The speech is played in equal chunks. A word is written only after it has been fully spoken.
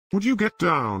Would you get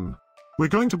down? We're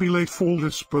going to be late for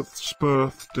Lissbeth's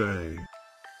birthday.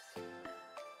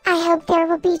 I hope there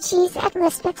will be cheese at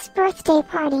Lissbeth's birthday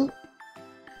party.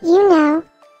 You know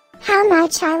how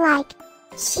much I like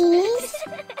cheese.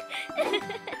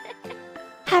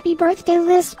 Happy birthday,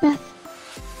 Lissbeth.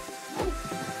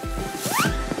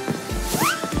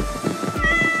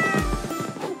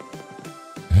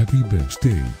 Happy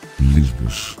birthday,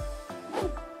 Lissbeth.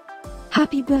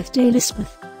 Happy birthday,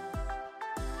 Lissbeth.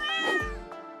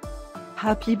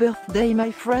 Happy birthday,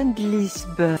 my friend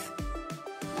Lissbeth.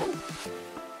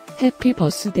 Happy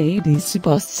birthday,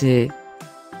 Lissbeth.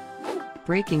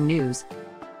 Breaking news.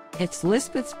 It's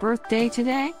Lissbeth's birthday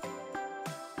today.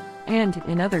 And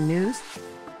in other news,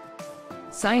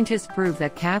 scientists prove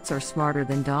that cats are smarter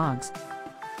than dogs.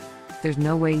 There's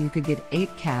no way you could get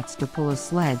 8 cats to pull a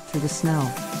sled through the snow.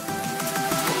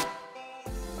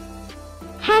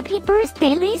 Happy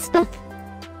birthday, Lissbeth.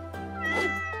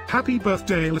 Happy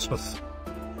birthday, Lissbeth.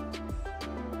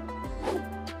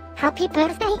 Happy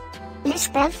birthday,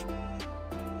 Lissbeth.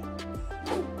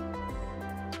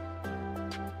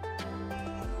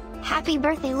 Happy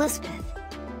birthday, Lissbeth.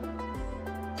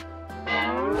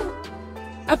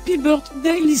 Happy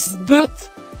birthday, Lissbeth.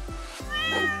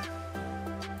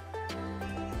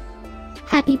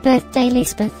 Happy birthday,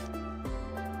 Lissbeth.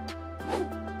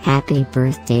 Happy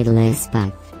birthday,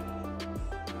 Lissbeth.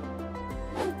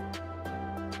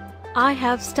 I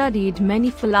have studied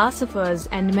many philosophers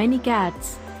and many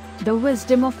cats. The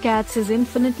wisdom of cats is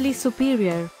infinitely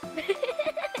superior.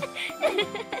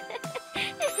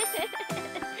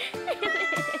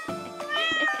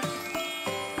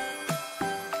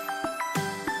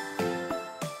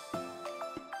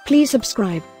 Please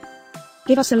subscribe,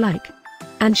 give us a like,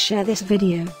 and share this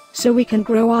video, so we can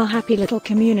grow our happy little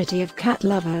community of cat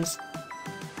lovers.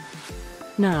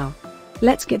 Now,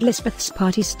 let's get Lissbeth's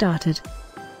party started.